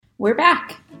We're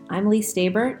back. I'm Lee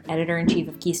Stabert, Editor-in-Chief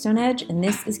of Keystone Edge, and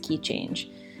this is Key Change.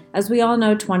 As we all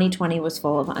know, 2020 was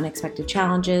full of unexpected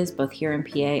challenges, both here in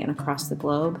PA and across the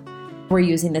globe. We're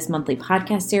using this monthly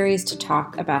podcast series to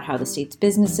talk about how the state's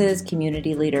businesses,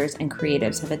 community leaders, and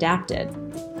creatives have adapted,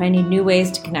 finding new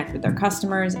ways to connect with their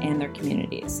customers and their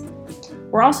communities.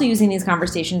 We're also using these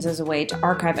conversations as a way to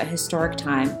archive a historic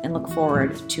time and look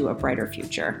forward to a brighter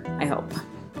future, I hope.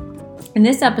 In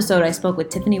this episode, I spoke with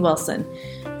Tiffany Wilson,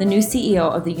 the new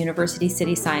CEO of the University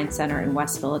City Science Center in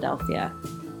West Philadelphia.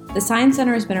 The Science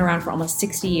Center has been around for almost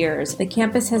 60 years. The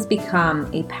campus has become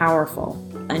a powerful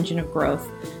engine of growth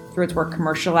through its work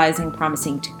commercializing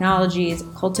promising technologies,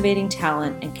 cultivating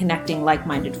talent, and connecting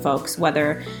like-minded folks,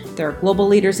 whether they're global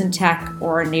leaders in tech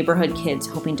or neighborhood kids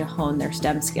hoping to hone their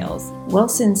STEM skills.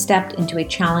 Wilson stepped into a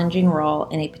challenging role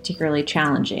in a particularly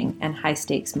challenging and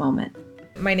high-stakes moment.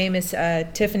 My name is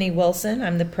Tiffany Wilson.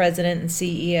 I'm the president and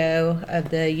CEO of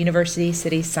the University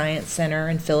City Science Center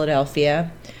in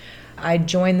Philadelphia. I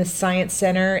joined the Science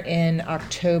Center in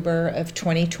October of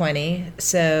 2020,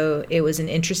 so it was an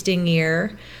interesting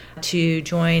year to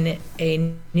join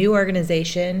a new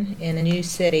organization in a new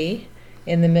city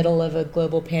in the middle of a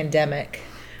global pandemic.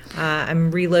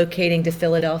 I'm relocating to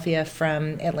Philadelphia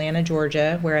from Atlanta,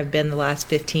 Georgia, where I've been the last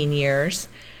 15 years.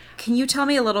 Can you tell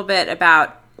me a little bit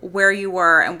about where you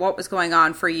were and what was going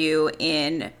on for you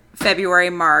in February,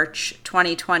 March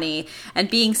 2020, and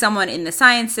being someone in the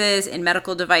sciences, in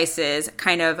medical devices,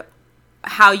 kind of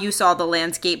how you saw the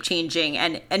landscape changing,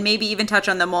 and maybe even touch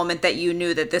on the moment that you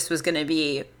knew that this was going to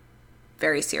be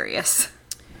very serious?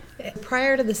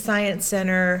 Prior to the Science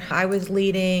Center, I was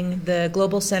leading the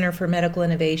Global Center for Medical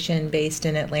Innovation based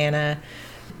in Atlanta.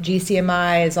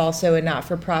 GCMI is also a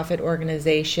not-for-profit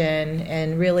organization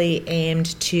and really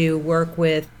aimed to work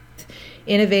with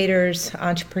innovators,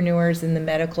 entrepreneurs in the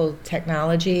medical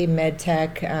technology, med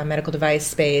tech, medical device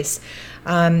space.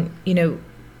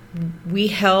 We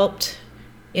helped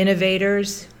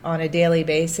innovators on a daily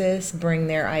basis bring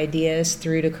their ideas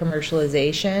through to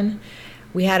commercialization.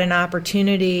 We had an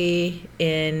opportunity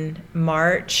in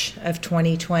March of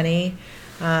 2020,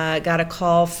 got a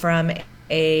call from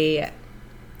a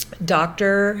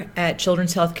doctor at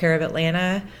Children's Healthcare of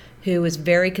Atlanta who was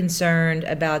very concerned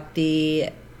about the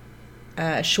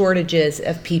shortages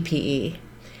of PPE.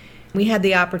 We had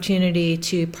the opportunity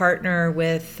to partner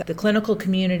with the clinical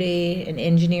community and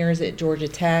engineers at Georgia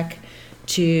Tech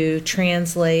to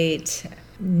translate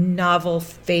novel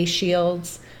face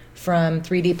shields from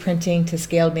 3D printing to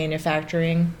scaled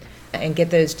manufacturing and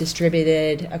get those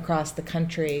distributed across the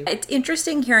country. It's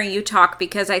interesting hearing you talk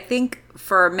because I think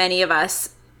for many of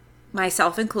us,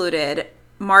 myself included,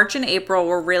 March and April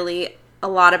were really a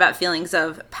lot about feelings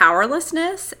of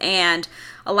powerlessness and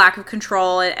a lack of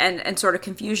control and sort of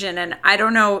confusion. And I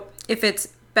don't know if it's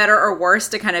better or worse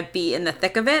to kind of be in the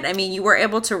thick of it. I mean, you were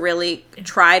able to really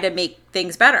try to make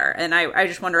things better. And I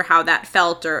just wonder how that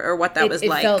felt or what that was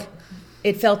like.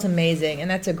 It felt amazing.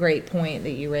 And that's a great point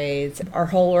that you raised. Our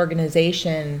whole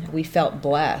organization, we felt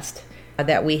blessed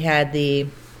that we had the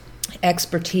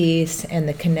expertise and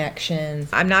the connections.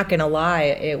 I'm not going to lie,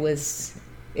 it was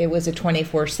a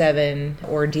 24/7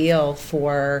 ordeal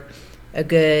for a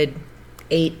good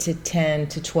 8 to 10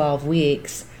 to 12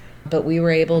 weeks, but we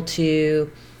were able to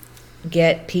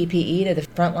get PPE to the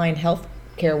frontline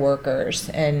healthcare workers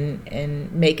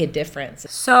and make a difference.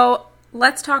 So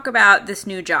let's talk about this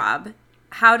new job.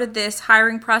 How did this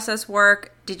hiring process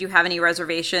work? Did you have any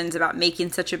reservations about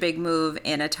making such a big move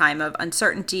in a time of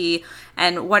uncertainty?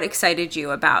 And what excited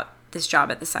you about this job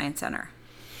at the Science Center?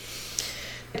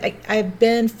 I've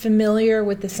been familiar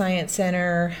with the Science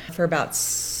Center for about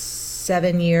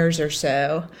 7 years or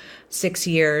so, 6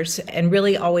 years, and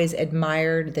really always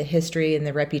admired the history and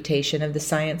the reputation of the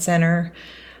Science Center.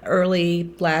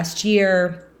 Early last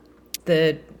year,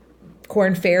 the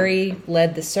Korn Ferry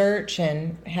led the search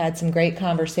and had some great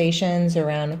conversations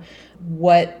around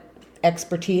what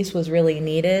expertise was really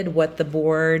needed, what the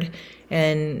board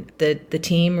and the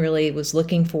team really was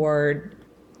looking for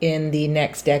in the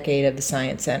next decade of the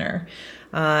Science Center.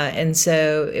 And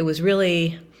so it was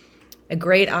really a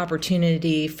great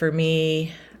opportunity for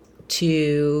me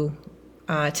to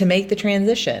make the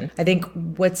transition. I think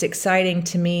what's exciting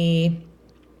to me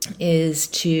is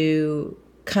to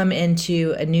come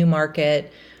into a new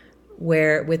market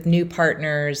where with new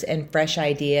partners and fresh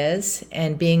ideas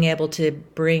and being able to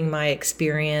bring my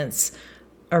experience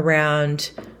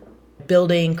around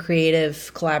building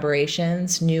creative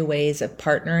collaborations, new ways of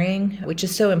partnering, which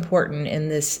is so important in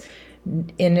this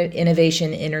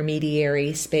innovation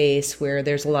intermediary space where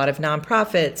there's a lot of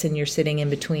nonprofits and you're sitting in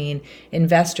between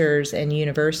investors and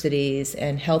universities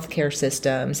and healthcare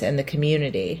systems and the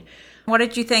community. What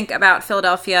did you think about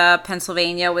Philadelphia,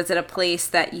 Pennsylvania? Was it a place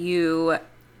that you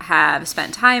have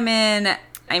spent time in?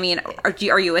 I mean,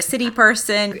 are you a city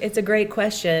person? It's a great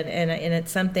question, and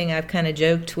it's something I've kind of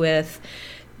joked with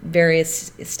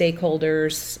various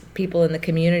stakeholders, people in the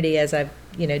community as I've,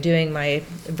 doing my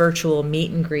virtual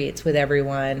meet and greets with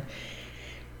everyone,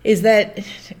 is that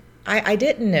I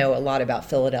didn't know a lot about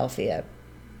Philadelphia.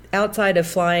 Outside of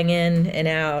flying in and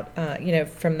out,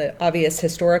 from the obvious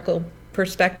historical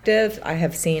perspective, I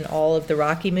have seen all of the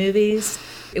Rocky movies.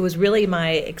 It was really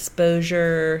my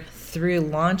exposure through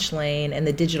LaunchLane and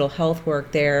the digital health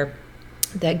work there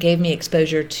that gave me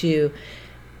exposure to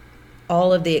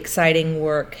all of the exciting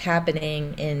work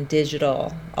happening in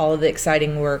digital, all of the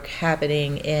exciting work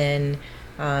happening in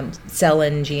cell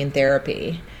and gene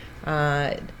therapy.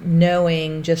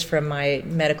 Knowing just from my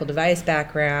medical device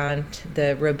background,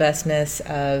 the robustness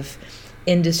of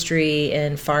industry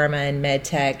in pharma and med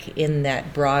tech in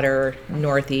that broader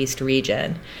Northeast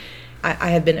region. I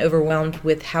have been overwhelmed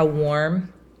with how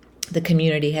warm the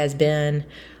community has been,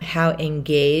 how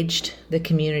engaged the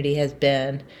community has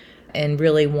been, and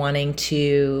really wanting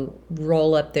to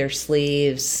roll up their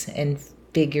sleeves and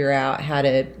figure out how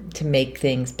to make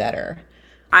things better.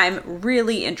 I'm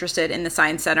really interested in the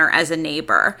Science Center as a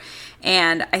neighbor,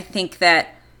 and I think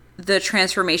that the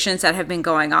transformations that have been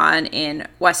going on in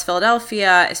West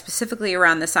Philadelphia, specifically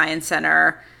around the Science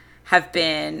Center, have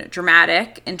been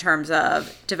dramatic in terms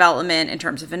of development, in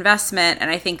terms of investment. And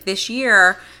I think this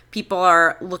year, people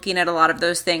are looking at a lot of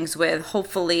those things with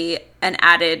hopefully an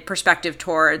added perspective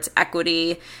towards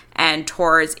equity and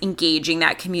towards engaging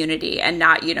that community and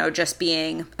not, just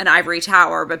being an ivory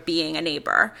tower, but being a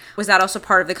neighbor. Was that also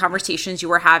part of the conversations you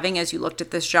were having as you looked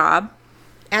at this job?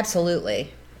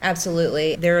 Absolutely.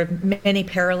 Absolutely. There are many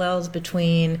parallels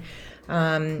between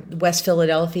West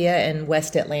Philadelphia and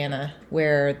West Atlanta,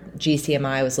 where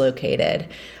GCMI was located.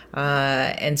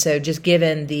 And so just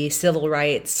given the civil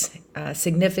rights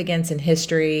significance and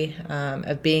history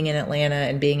of being in Atlanta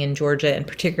and being in Georgia, and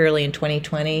particularly in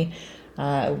 2020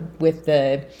 with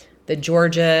the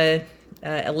Georgia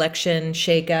election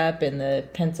shakeup and the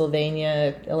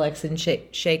Pennsylvania election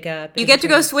shakeup. You get to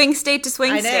go swing state to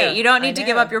swing state. You don't need to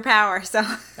give up your power. So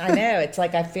I know. It's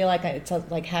like I feel like it's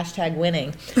like hashtag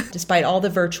winning. Despite all the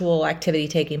virtual activity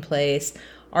taking place,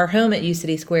 our home at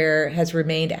UCity Square has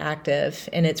remained active,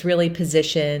 and it's really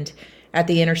positioned at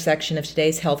the intersection of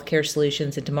today's healthcare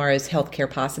solutions and tomorrow's healthcare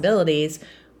possibilities,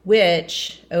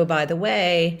 which, oh, by the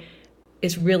way,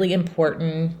 is really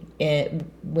important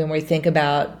when we think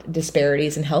about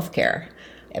disparities in healthcare,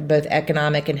 both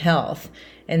economic and health.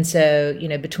 And so,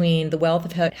 between the wealth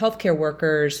of healthcare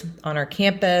workers on our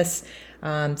campus,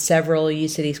 several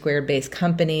UCity Square-based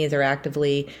companies are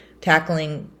actively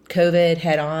tackling COVID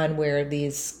head on, where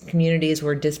these communities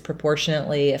were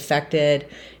disproportionately affected.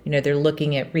 They're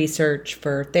looking at research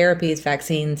for therapies,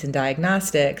 vaccines, and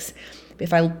diagnostics.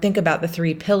 If I think about the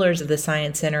three pillars of the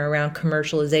Science Center around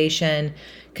commercialization,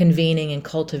 convening, and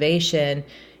cultivation,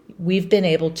 we've been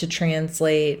able to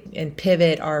translate and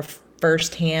pivot our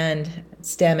firsthand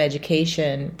STEM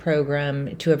education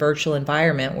program to a virtual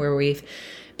environment where we've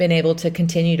been able to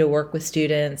continue to work with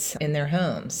students in their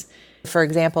homes. For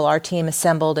example, our team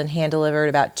assembled and hand-delivered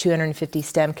about 250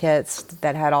 STEM kits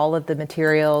that had all of the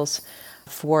materials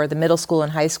for the middle school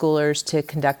and high schoolers to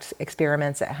conduct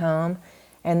experiments at home.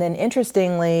 And then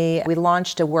interestingly, we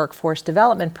launched a workforce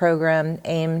development program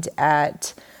aimed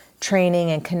at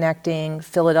training and connecting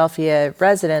Philadelphia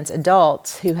residents,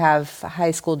 adults who have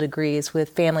high school degrees with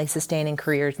family-sustaining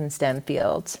careers in STEM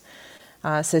fields.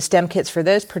 So STEM kits for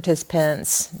those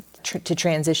participants to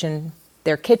transition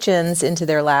their kitchens into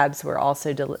their labs were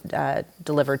also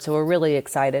delivered. So we're really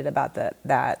excited about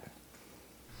that.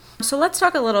 So let's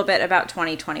talk a little bit about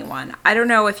 2021. I don't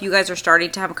know if you guys are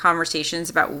starting to have conversations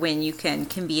about when you can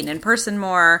convene in person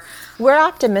more. We're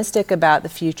optimistic about the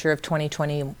future of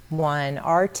 2021.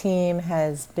 Our team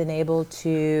has been able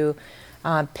to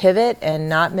pivot and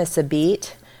not miss a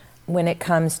beat when it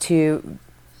comes to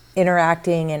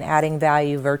interacting and adding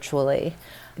value virtually.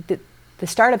 The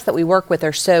startups that we work with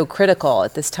are so critical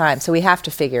at this time, so we have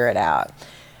to figure it out.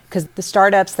 Because the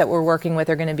startups that we're working with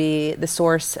are going to be the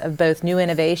source of both new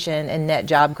innovation and net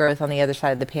job growth on the other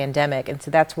side of the pandemic. And so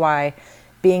that's why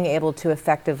being able to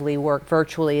effectively work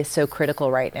virtually is so critical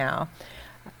right now.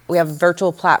 We have a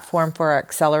virtual platform for our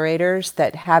accelerators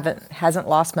that hasn't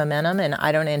lost momentum, and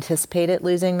I don't anticipate it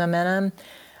losing momentum.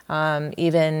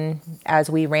 Even as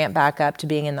we ramp back up to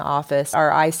being in the office, our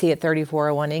IC at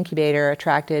 3401 incubator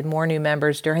attracted more new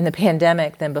members during the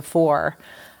pandemic than before,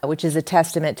 which is a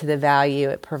testament to the value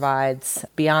it provides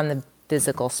beyond the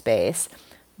physical space.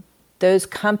 Those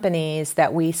companies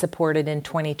that we supported in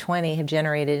 2020 have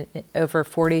generated over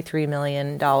 $43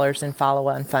 million in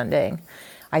follow-on funding.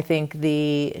 I think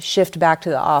the shift back to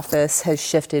the office has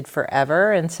shifted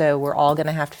forever, and so we're all going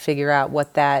to have to figure out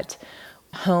what that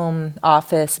home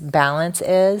office balance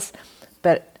is.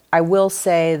 But I will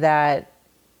say that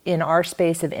in our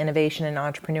space of innovation and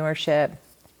entrepreneurship,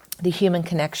 the human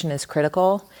connection is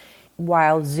critical.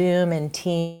 While Zoom and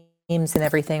Teams and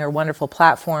everything are wonderful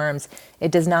platforms,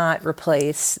 it does not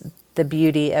replace the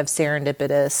beauty of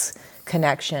serendipitous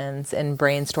connections and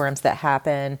brainstorms that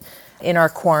happen in our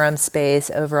quorum space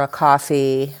over a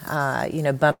coffee,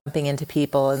 bumping into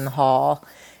people in the hall.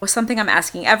 Well, something I'm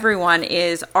asking everyone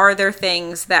is, are there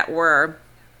things that were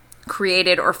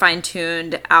created or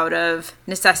fine-tuned out of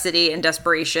necessity and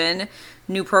desperation,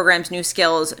 new programs, new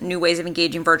skills, new ways of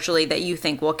engaging virtually that you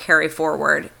think will carry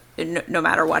forward no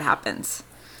matter what happens?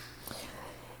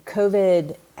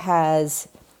 COVID has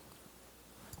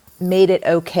made it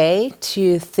okay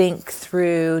to think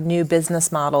through new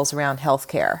business models around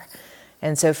healthcare.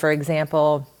 And so, for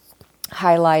example,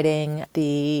 highlighting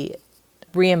the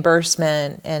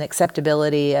reimbursement and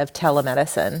acceptability of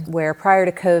telemedicine, where prior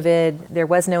to COVID, there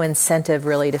was no incentive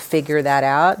really to figure that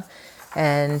out.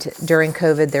 And during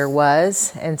COVID, there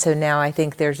was. And so now I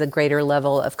think there's a greater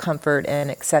level of comfort and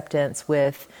acceptance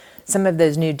with some of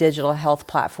those new digital health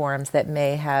platforms that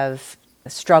may have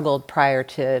struggled prior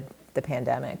to the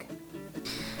pandemic.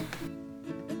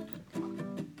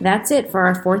 That's it for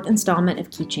our fourth installment of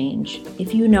Key Change.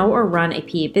 If you know or run a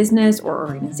PA business or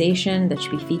organization that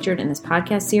should be featured in this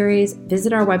podcast series,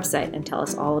 visit our website and tell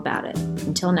us all about it.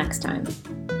 Until next time.